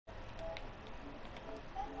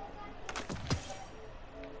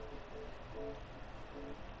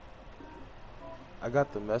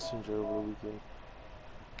got the messenger over the weekend.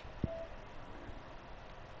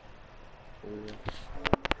 Yeah.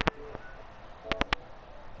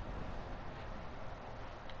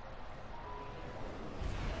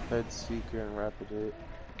 Head Seeker and Rapid Hit.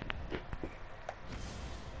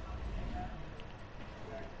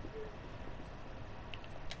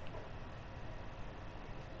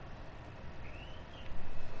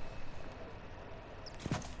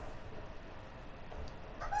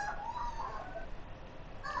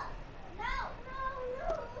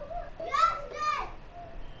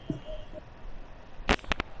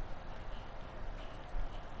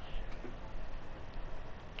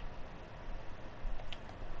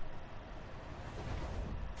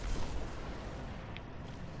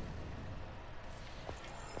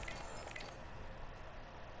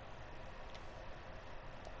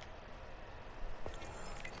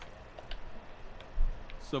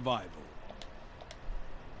 Survival.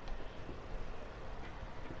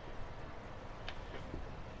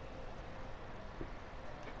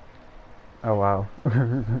 Oh wow.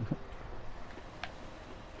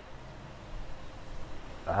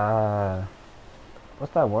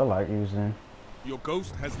 What's that warlock using? Your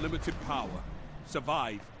ghost has limited power.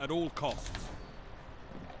 Survive at all costs.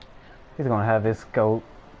 He's gonna have his scope.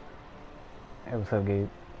 Hey, what's up, Gabe?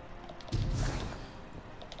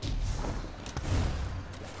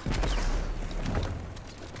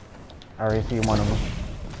 I already see one of them.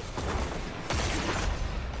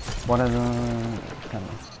 One of them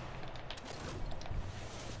coming.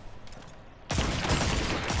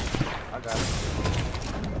 I got it.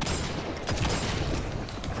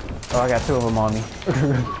 Oh, I got two of them on me.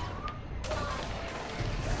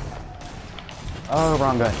 Oh,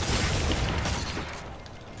 wrong guy.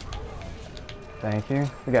 Thank you.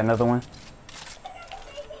 We got another one.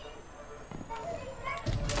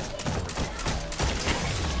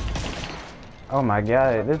 Oh my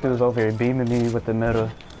god, this dude's over here beaming me with the middle.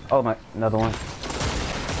 Oh my, another one.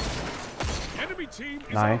 Enemy team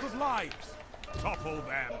is Nice. out of lives. Topple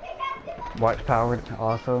them. Watch powered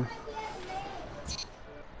also.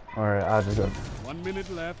 Alright, I'll just go. 1 minute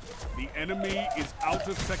left. The enemy is out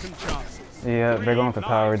of second chances. Yeah, they're going for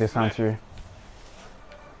power this lives hunter.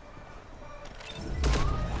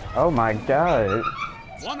 Oh my god.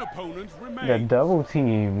 One opponent remains. The double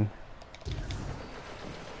team.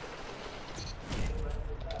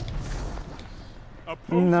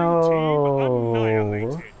 Opposing No. team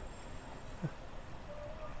annihilated.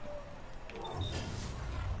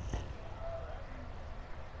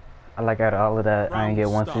 I like out of all of that, I ain't get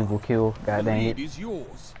one Round single start. kill. God The dang lead it. is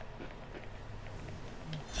yours.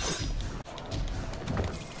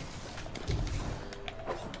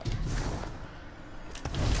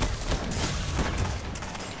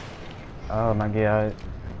 Oh my god.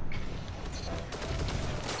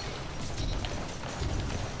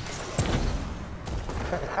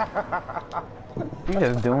 You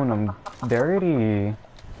just doing them dirty.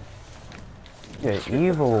 You're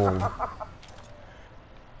evil.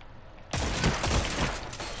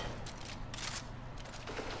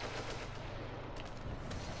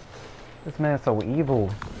 This man's so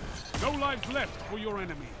evil. No lives left for your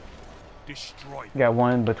enemy. Destroy them. Got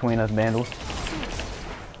one between us vandals.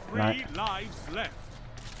 3 Nice. lives left.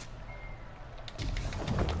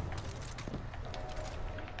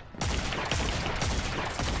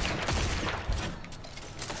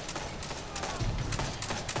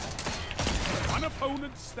 One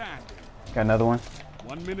opponent standing. Got another one.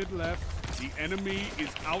 1 minute left. The enemy is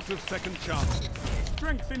out of second chances.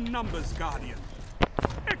 Strength in numbers, Guardian.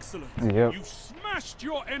 Excellent. Yep. You smashed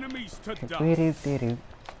your enemies to dust.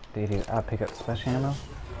 I'll pick up special ammo.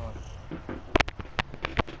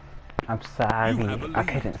 I'm You sorry, have a I lead.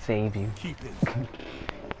 couldn't save you. Keep it.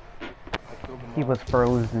 I killed them He all. was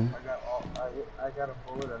frozen. I got a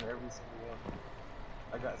bullet on every single one.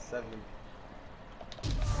 I got 7.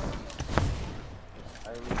 I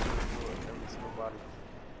at least got a bullet on every single body.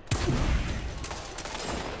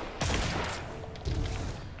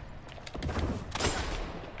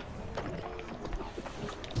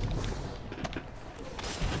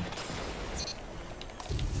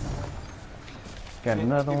 Got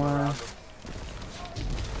another Keep one. around them.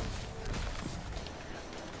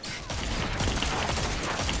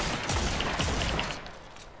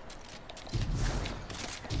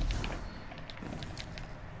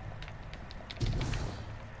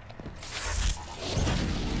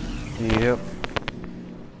 Yep.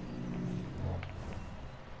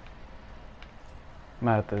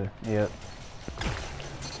 Might have to, yep.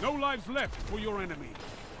 No lives left for your enemy.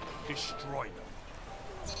 Destroy them.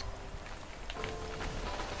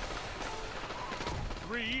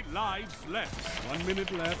 3 3 lives left. 1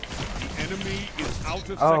 minute left. The enemy is out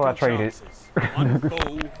of Oh, I second traded. chances. 1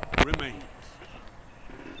 foe remains.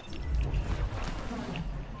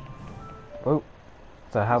 Oh,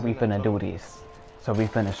 so how we finna do this? So we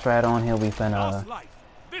finna strat on here, we finna... Last life.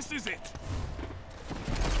 This is it.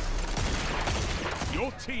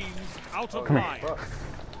 Your team's out of line.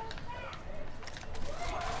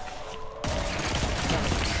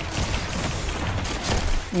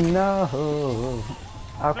 No!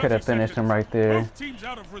 I could have finished him right there. Both teams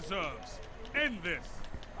out of reserves. End this.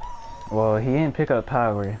 Well, he didn't pick up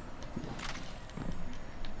power.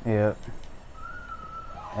 Yep.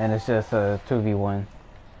 And it's just a 2v1.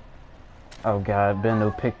 Oh god,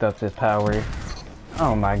 Bendo picked up his power.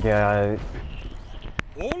 Oh my god.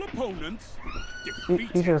 All opponents He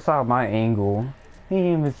defeated. just saw my angle. He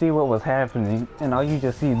didn't even see what was happening. And all you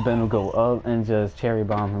just see is Bendo go up and just cherry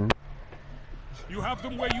bomb him. You have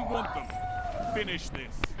them where you want them. Finish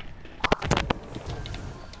this.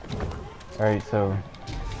 Alright, so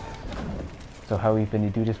how we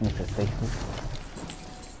finna do this, Mr. Stasis?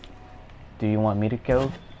 Do you want me to go?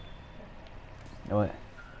 What?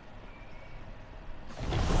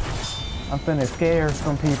 I'm finna scare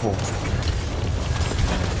some people.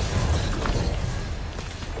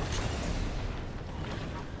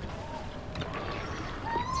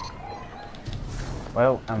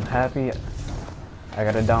 Well, I'm happy. I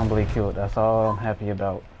got a down blade killed. That's all I'm happy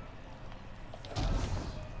about.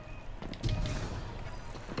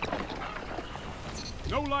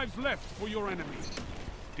 No lives left for your enemy.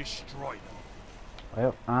 Destroy them.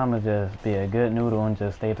 Well, I'ma just be a good noodle and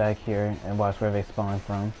just stay back here and watch where they spawn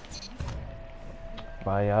from.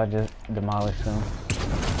 While y'all just demolish them.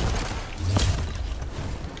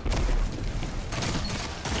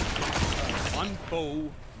 One foe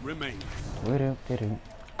remains.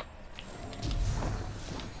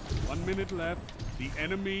 1 minute left. The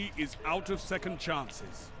enemy is out of second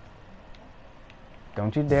chances.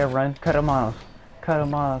 Don't you dare run. Cut him off. Cut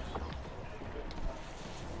him off.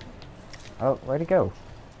 Oh, where'd he go?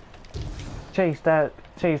 Chase that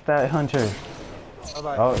hunter.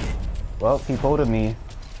 Bye-bye. Oh, well, he pulled at me.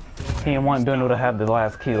 He didn't want Bendo to have the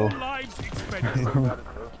last kill. All lives expended.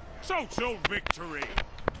 Total victory.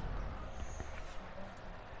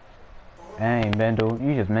 Dang, Bendo,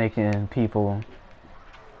 you just making people...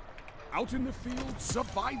 Out in the field,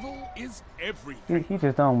 survival is everything. He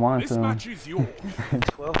just don't want This to. match is yours.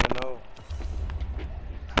 12-0.